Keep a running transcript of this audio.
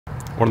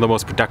one of the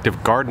most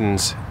productive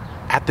gardens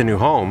at the new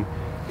home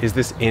is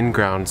this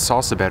in-ground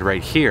salsa bed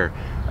right here.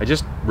 I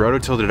just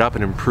rototilled it up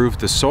and improved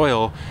the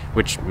soil,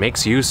 which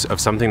makes use of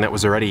something that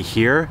was already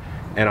here.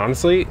 And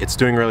honestly, it's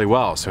doing really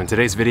well. So in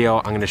today's video,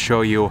 I'm gonna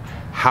show you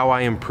how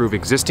I improve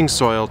existing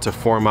soil to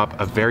form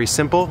up a very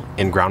simple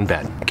in-ground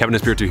bed. Kevin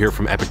Espiritu here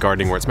from Epic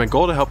Gardening, where it's my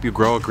goal to help you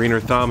grow a greener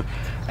thumb.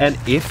 And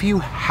if you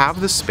have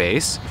the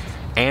space,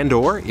 and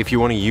or if you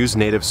want to use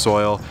native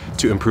soil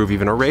to improve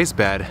even a raised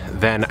bed,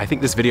 then I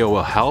think this video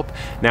will help.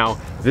 Now,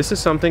 this is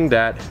something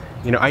that,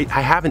 you know, I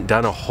haven't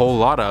done a whole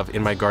lot of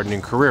in my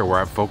gardening career, where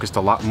I've focused a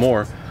lot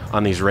more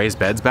on these raised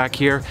beds back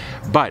here.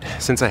 But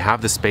since I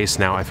have the space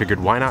now, I figured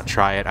why not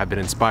try it? I've been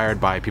inspired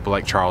by people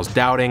like Charles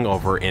Dowding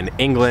over in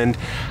England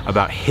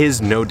about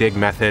his no-dig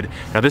method.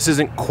 Now this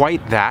isn't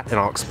quite that, and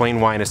I'll explain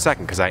why in a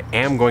second, because I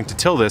am going to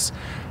till this,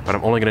 but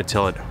I'm only gonna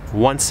till it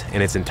once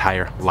in its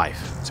entire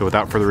life. So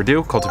without further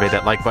ado, cultivate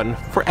that like button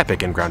for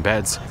epic in-ground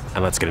beds,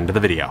 and let's get into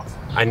the video.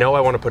 I know I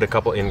wanna put a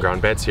couple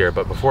in-ground beds here,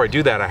 but before I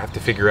do that, I have to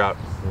figure out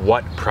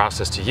what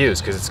process to use,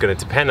 because it's gonna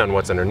depend on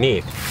what's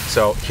underneath.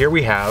 So here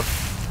we have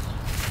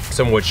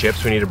some wood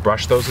chips. We need to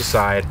brush those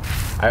aside.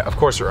 I, of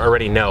course,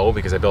 already know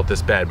because I built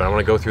this bed, but I want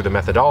to go through the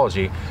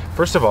methodology.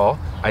 First of all,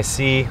 I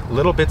see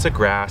little bits of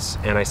grass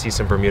and I see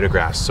some Bermuda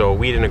grass, so a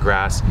weed and a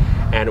grass.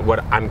 And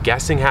what I'm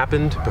guessing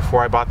happened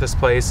before I bought this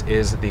place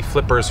is the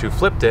flippers who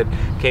flipped it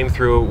came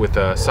through with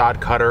a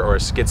sod cutter or a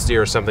skid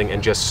steer or something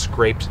and just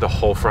scraped the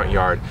whole front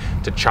yard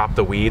to chop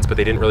the weeds, but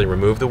they didn't really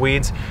remove the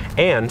weeds.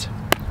 And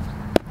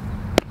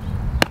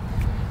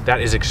that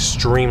is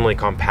extremely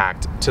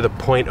compact to the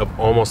point of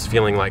almost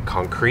feeling like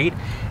concrete.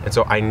 And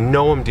so I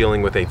know I'm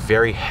dealing with a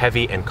very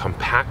heavy and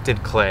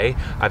compacted clay.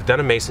 I've done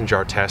a mason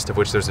jar test, of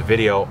which there's a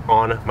video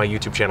on my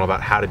YouTube channel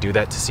about how to do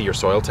that to see your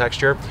soil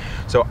texture.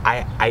 So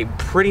I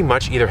pretty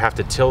much either have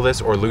to till this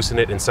or loosen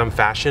it in some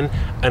fashion,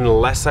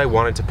 unless I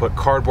wanted to put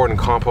cardboard and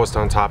compost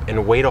on top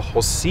and wait a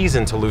whole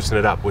season to loosen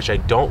it up, which I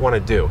don't want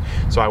to do.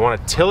 So I want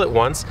to till it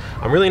once.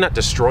 I'm really not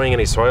destroying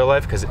any soil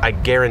life because I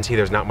guarantee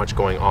there's not much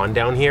going on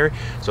down here.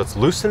 So let's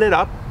loosen it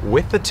up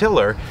with the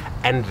tiller,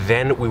 and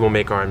then we will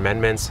make our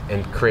amendments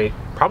and create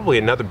probably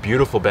another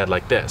beautiful bed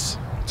like this.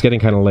 It's getting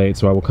kind of late,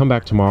 so I will come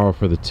back tomorrow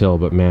for the till,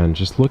 but man,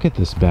 just look at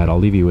this bed. I'll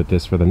leave you with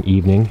this for the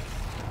evening,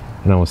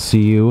 and I will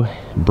see you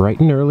bright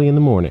and early in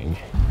the morning.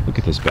 Look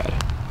at this bed.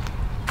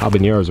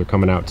 Habaneros are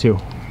coming out too.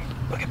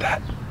 Look at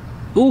that.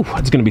 Ooh,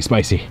 it's gonna be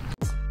spicy.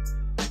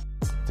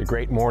 It's a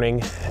great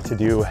morning to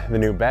do the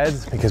new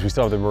beds because we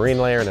still have the marine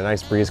layer and a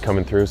nice breeze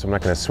coming through, so I'm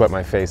not gonna sweat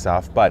my face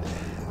off, but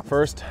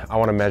first, I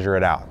wanna measure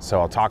it out. So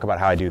I'll talk about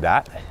how I do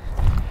that.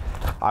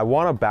 I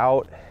want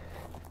about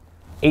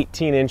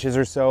 18 inches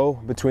or so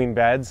between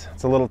beds.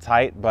 It's a little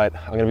tight, but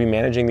I'm gonna be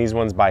managing these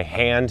ones by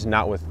hand,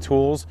 not with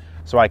tools,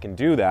 so I can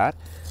do that.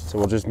 So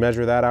we'll just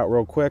measure that out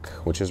real quick,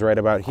 which is right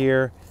about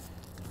here.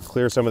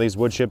 Clear some of these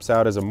wood chips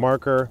out as a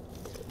marker.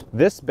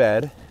 This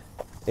bed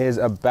is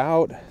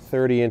about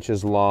 30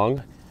 inches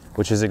long,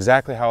 which is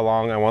exactly how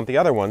long I want the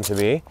other one to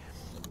be.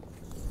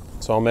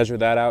 So I'll measure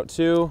that out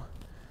too,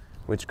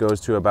 which goes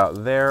to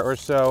about there or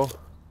so.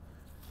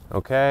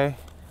 Okay,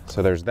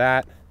 so there's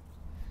that.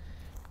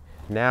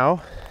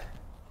 Now,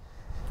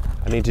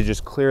 I need to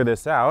just clear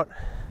this out,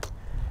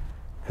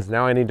 because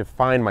now I need to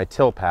find my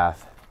till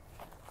path.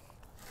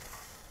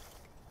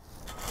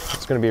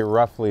 It's gonna be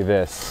roughly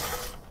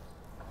this.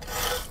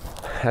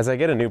 As I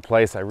get a new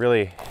place, I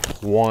really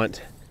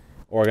want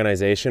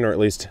organization, or at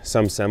least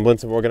some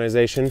semblance of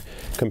organization,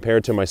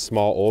 compared to my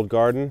small old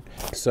garden.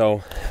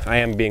 So I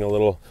am being a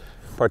little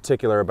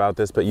particular about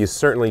this, but you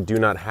certainly do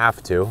not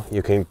have to.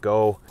 You can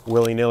go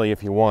willy-nilly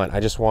if you want. I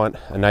just want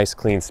a nice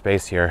clean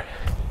space here.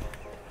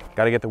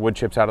 Got to get the wood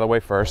chips out of the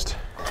way first.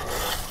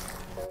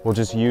 We'll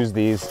just use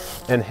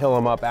these and hill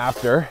them up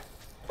after,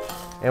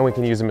 and we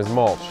can use them as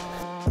mulch.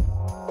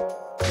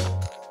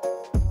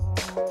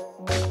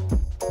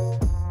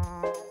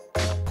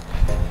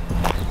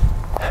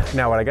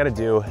 Now what I got to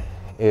do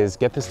is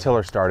get this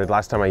tiller started.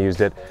 Last time I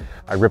used it,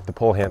 I ripped the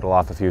pull handle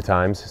off a few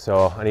times,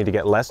 so I need to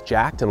get less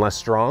jacked and less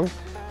strong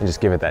and just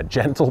give it that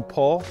gentle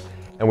pull,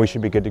 and we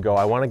should be good to go.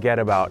 I want to get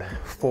about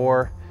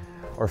 4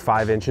 or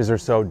 5 inches or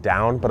so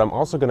down, but I'm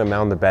also going to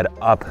mound the bed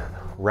up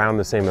around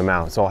the same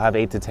amount. So I'll have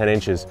 8 to 10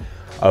 inches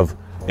of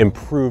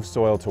improved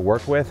soil to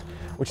work with,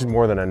 which is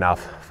more than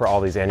enough for all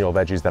these annual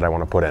veggies that I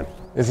want to put in.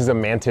 This is a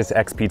Mantis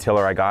XP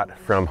tiller I got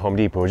from Home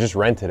Depot. I just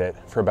rented it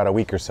for about a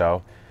week or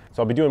so.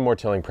 So I'll be doing more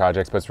tilling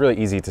projects, but it's really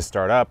easy to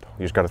start up.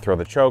 You just got to throw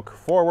the choke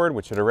forward,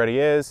 which it already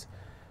is.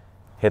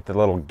 Hit the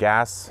little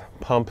gas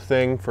pump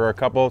thing for a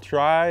couple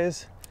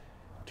tries.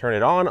 Turn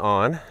it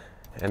on,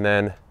 and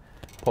then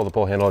pull the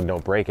pull handle and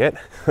don't break it.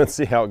 Let's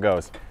see how it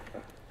goes.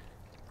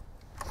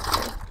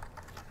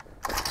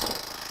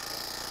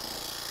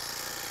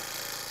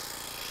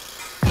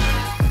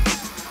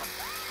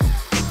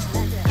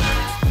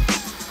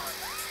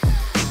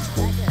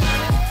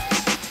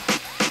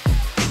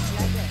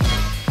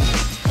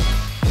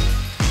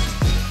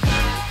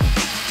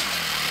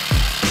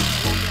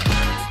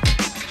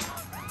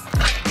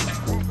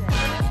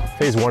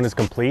 Phase 1 is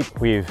complete.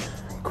 We've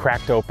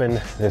cracked open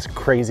this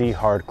crazy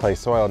hard clay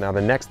soil. Now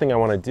the next thing I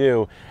want to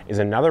do is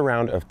another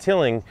round of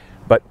tilling,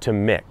 but to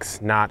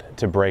mix, not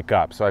to break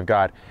up. So I've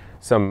got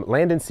some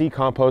land and sea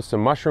compost, some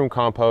mushroom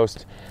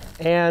compost,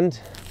 and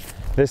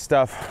this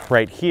stuff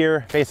right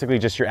here. Basically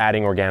just you're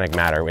adding organic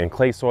matter in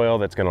clay soil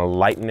that's going to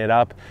lighten it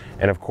up,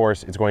 and of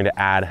course it's going to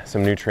add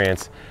some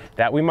nutrients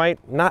that we might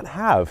not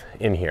have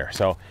in here.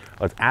 So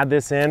let's add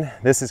this in.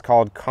 This is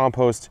called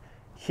Compost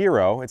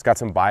Hero. It's got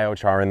some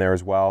biochar in there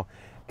as well,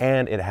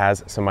 and it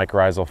has some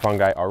mycorrhizal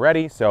fungi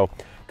already, so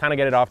kind of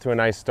get it off to a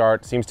nice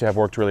start. Seems to have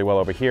worked really well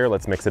over here.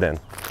 Let's mix it in.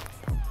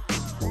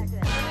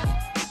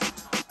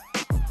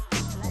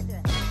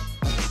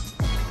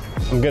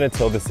 I'm gonna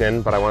till this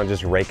in, but I want to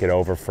just rake it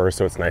over first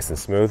so it's nice and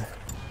smooth.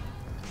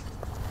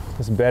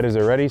 This bed is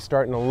already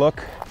starting to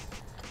look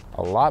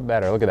a lot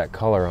better. Look at that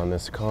color on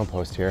this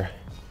compost here.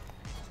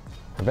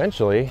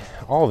 Eventually,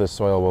 all this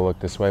soil will look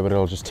this way, but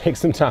it'll just take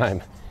some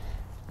time.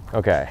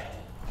 Okay,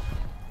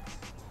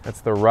 that's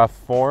the rough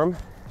form.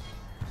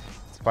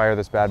 Let's fire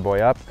this bad boy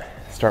up,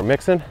 start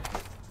mixing.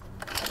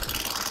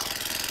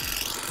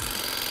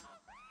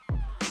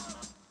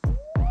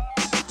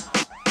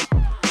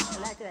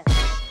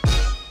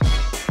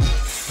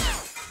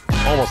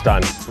 Almost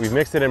done. We've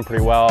mixed it in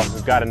pretty well.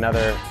 We've got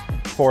another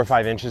 4 or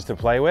 5 inches to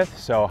play with,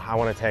 so I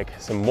want to take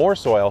some more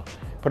soil,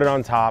 put it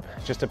on top,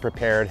 just a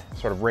prepared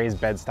sort of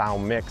raised bed style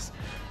mix,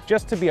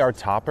 just to be our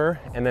topper,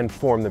 and then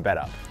form the bed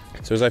up.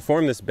 So as I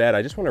form this bed,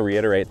 I just want to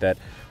reiterate that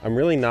I'm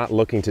really not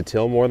looking to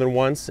till more than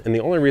once, and the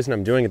only reason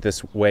I'm doing it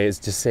this way is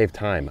to save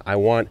time. I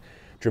want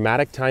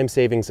dramatic time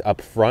savings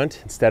up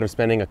front instead of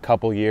spending a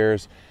couple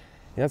years.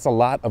 That's a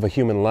lot of a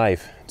human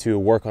life to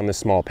work on this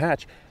small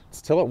patch.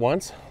 Let's till it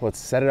once, let's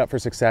set it up for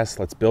success,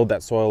 let's build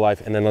that soil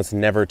life, and then let's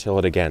never till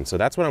it again. So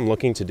that's what I'm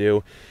looking to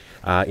do.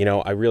 You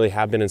know, I really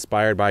have been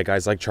inspired by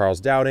guys like Charles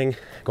Dowding,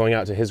 going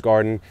out to his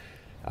garden,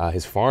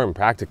 his farm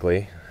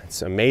practically.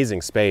 It's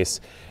amazing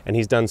space, and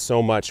he's done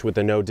so much with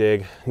the no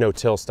dig, no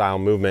till style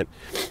movement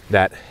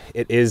that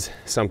it is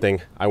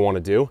something I want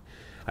to do.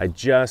 I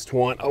just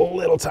want a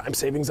little time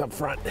savings up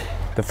front.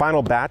 The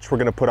final batch we're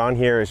gonna put on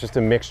here is just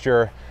a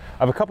mixture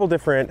of a couple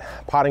different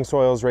potting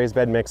soils, raised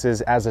bed mixes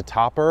as a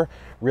topper,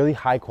 really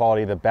high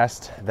quality, the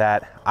best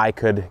that I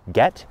could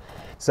get.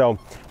 So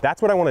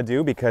that's what I want to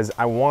do, because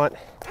I want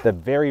the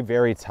very,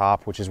 very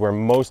top, which is where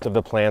most of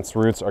the plant's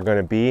roots are going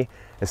to be,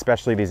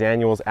 especially these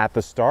annuals at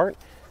the start.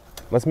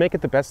 Let's make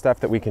it the best stuff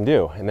that we can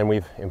do. And then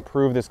we've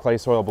improved this clay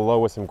soil below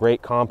with some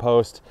great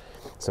compost,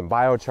 some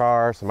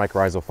biochar, some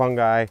mycorrhizal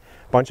fungi, a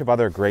bunch of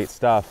other great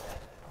stuff.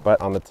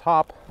 But on the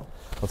top,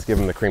 let's give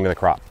them the cream of the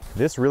crop.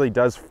 This really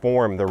does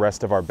form the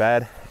rest of our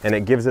bed, and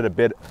it gives it a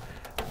bit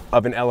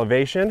of an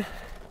elevation.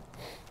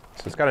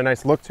 So it's got a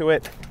nice look to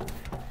it.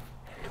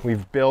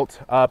 We've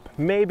built up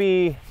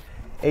maybe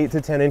 8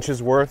 to 10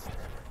 inches worth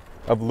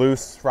of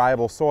loose,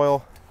 friable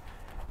soil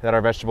that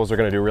our vegetables are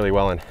going to do really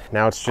well in.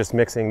 Now it's just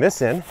mixing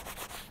this in,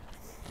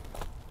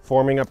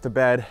 forming up the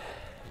bed,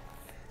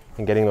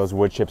 and getting those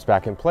wood chips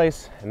back in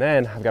place. And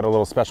then I've got a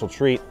little special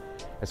treat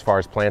as far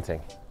as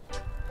planting.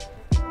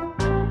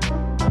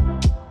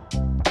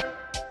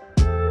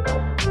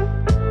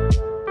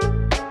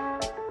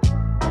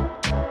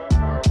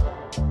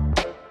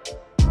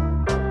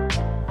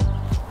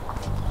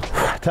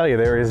 I tell you,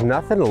 there is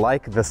nothing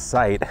like the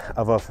sight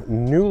of a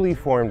newly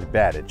formed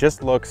bed. It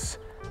just looks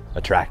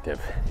attractive,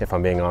 if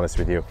I'm being honest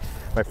with you.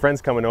 My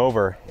friend's coming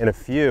over in a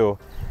few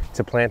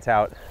to plant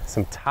out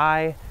some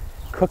Thai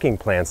cooking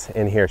plants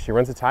in here. She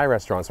runs a Thai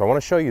restaurant, so I want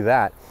to show you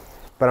that.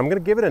 But I'm going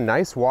to give it a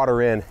nice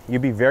water in.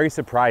 You'd be very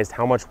surprised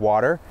how much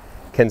water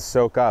can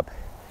soak up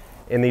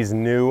in these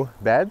new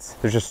beds.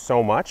 There's just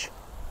so much.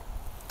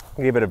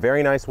 I'll give it a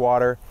very nice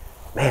water.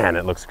 Man,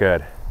 it looks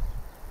good.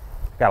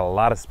 Got a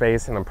lot of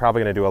space, and I'm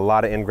probably going to do a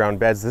lot of in-ground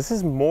beds. This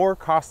is more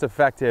cost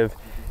effective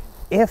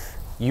if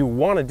you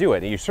want to do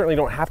it. You certainly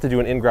don't have to do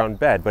an in-ground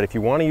bed, but if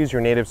you want to use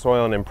your native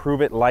soil and improve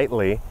it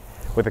lightly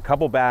with a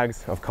couple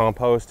bags of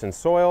compost and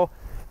soil,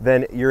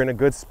 then you're in a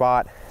good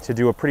spot to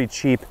do a pretty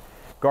cheap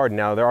garden.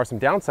 Now, there are some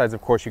downsides,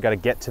 of course. You got to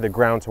get to the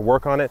ground to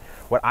work on it.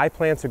 What I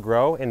plan to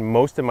grow in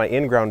most of my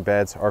in-ground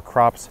beds are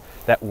crops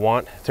that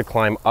want to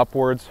climb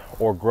upwards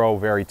or grow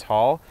very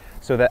tall,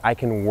 so that I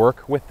can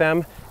work with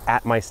them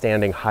at my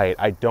standing height.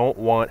 I don't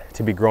want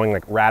to be growing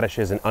like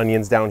radishes and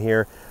onions down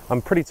here.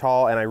 I'm pretty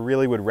tall, and I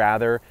really would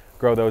rather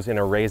grow those in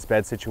a raised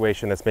bed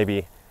situation that's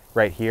maybe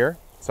right here.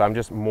 So I'm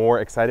just more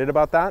excited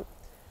about that.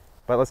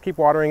 But let's keep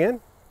watering in.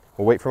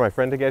 We'll wait for my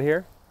friend to get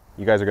here.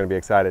 You guys are gonna be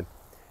excited.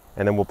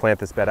 And then we'll plant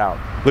this bed out.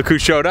 Look who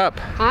showed up.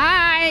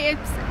 Hi,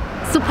 it's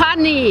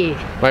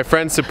Supani. My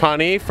friend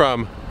Supani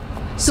from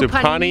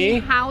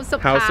Supani House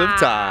of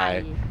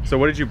Thai. So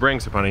what did you bring,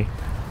 Supani?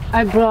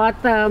 I brought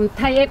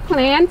Thai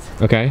eggplant,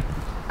 Okay.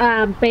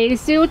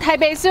 basil, Thai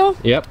basil,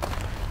 Yep.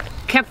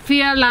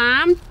 kaffir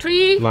lime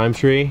tree, Lime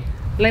tree.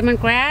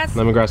 lemongrass,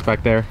 Lemongrass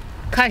back there.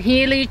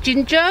 kahili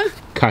ginger,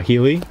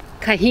 Kahili?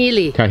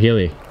 kahili.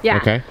 Kahili. Yeah.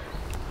 Okay.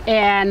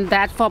 And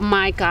that for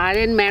my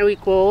garden,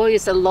 marigold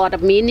is a lot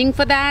of meaning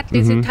for that.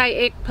 This is Thai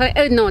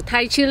eggplant, no,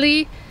 Thai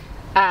chili,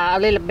 A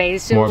little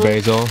basil. More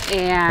basil.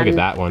 And look at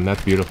that one.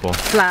 That's beautiful.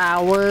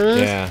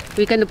 Flowers. Yeah.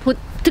 We're gonna put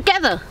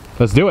together.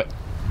 Let's do it.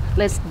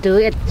 Let's do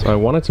it. So I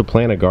wanted to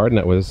plant a garden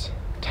that was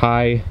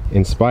Thai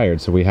inspired.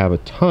 So we have a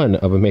ton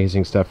of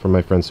amazing stuff from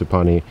my friend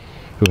Supani,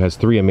 who has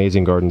 3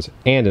 amazing gardens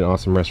and an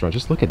awesome restaurant.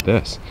 Just look at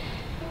this.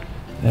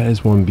 That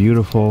is one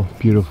beautiful,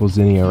 beautiful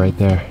zinnia right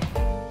there.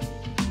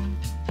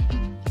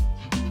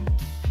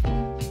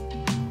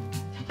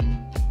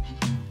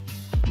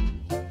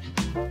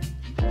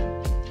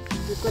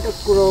 We're gonna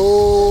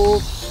grow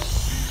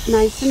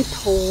nice and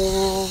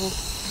tall.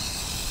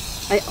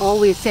 I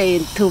always say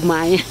it to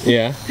my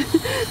Yeah.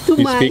 to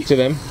You my speak to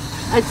them?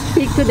 I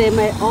speak to them.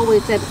 I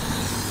always said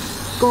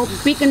go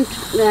big and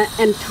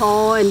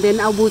tall, and then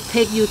I will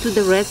take you to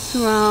the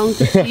restaurant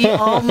to see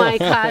all my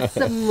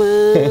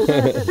customers.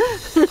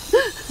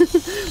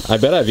 I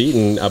bet I've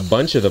eaten a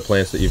bunch of the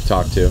plants that you've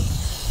talked to.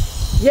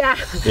 Yeah,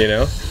 You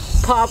know?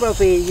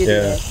 probably, you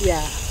Yeah. know,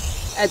 yeah.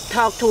 I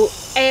talk to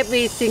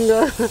every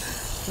single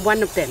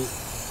one of them.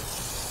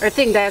 I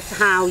think that's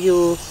how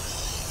you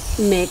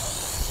make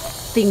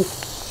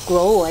things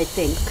grow, I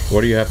think.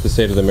 What do you have to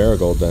say to the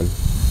marigold then?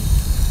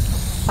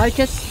 I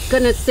just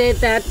gonna say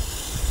that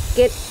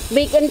get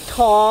big and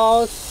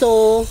tall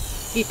so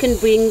you can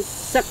bring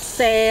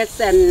success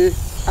and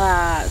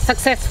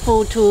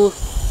successful to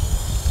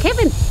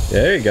Kevin.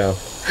 There you go.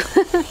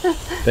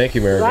 Thank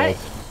you, marigold. Right.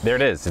 There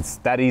it is. It's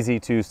that easy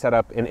to set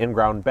up an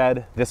in-ground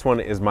bed. This one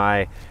is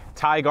my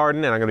Thai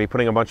garden, and I'm gonna be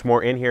putting a bunch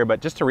more in here,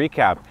 but just to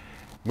recap,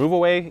 move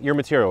away your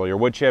material, your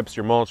wood chips,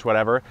 your mulch,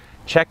 whatever.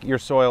 Check your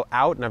soil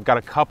out, and I've got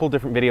a couple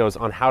different videos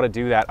on how to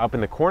do that up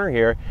in the corner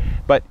here,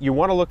 but you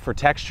wanna look for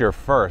texture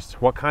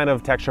first. What kind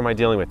of texture am I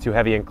dealing with? Too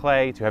heavy in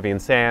clay, too heavy in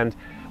sand?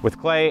 With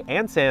clay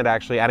and sand,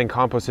 actually, adding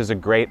compost is a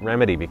great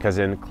remedy because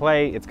in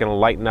clay, it's gonna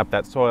lighten up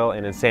that soil,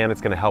 and in sand,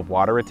 it's gonna help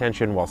water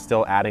retention while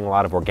still adding a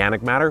lot of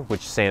organic matter,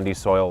 which sandy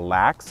soil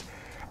lacks.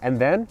 And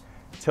then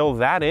till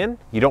that in.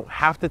 You don't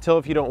have to till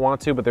if you don't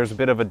want to, but there's a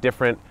bit of a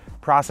different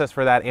process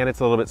for that, and it's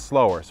a little bit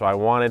slower. So I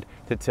wanted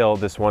to till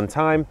this one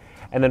time,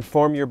 and then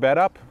form your bed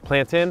up,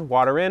 plant in,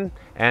 water in,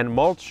 and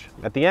mulch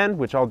at the end,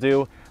 which I'll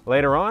do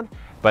later on.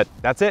 But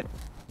that's it.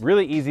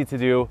 Really easy to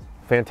do.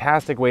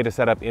 Fantastic way to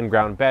set up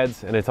in-ground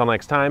beds. And until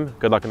next time,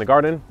 good luck in the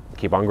garden.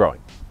 Keep on growing.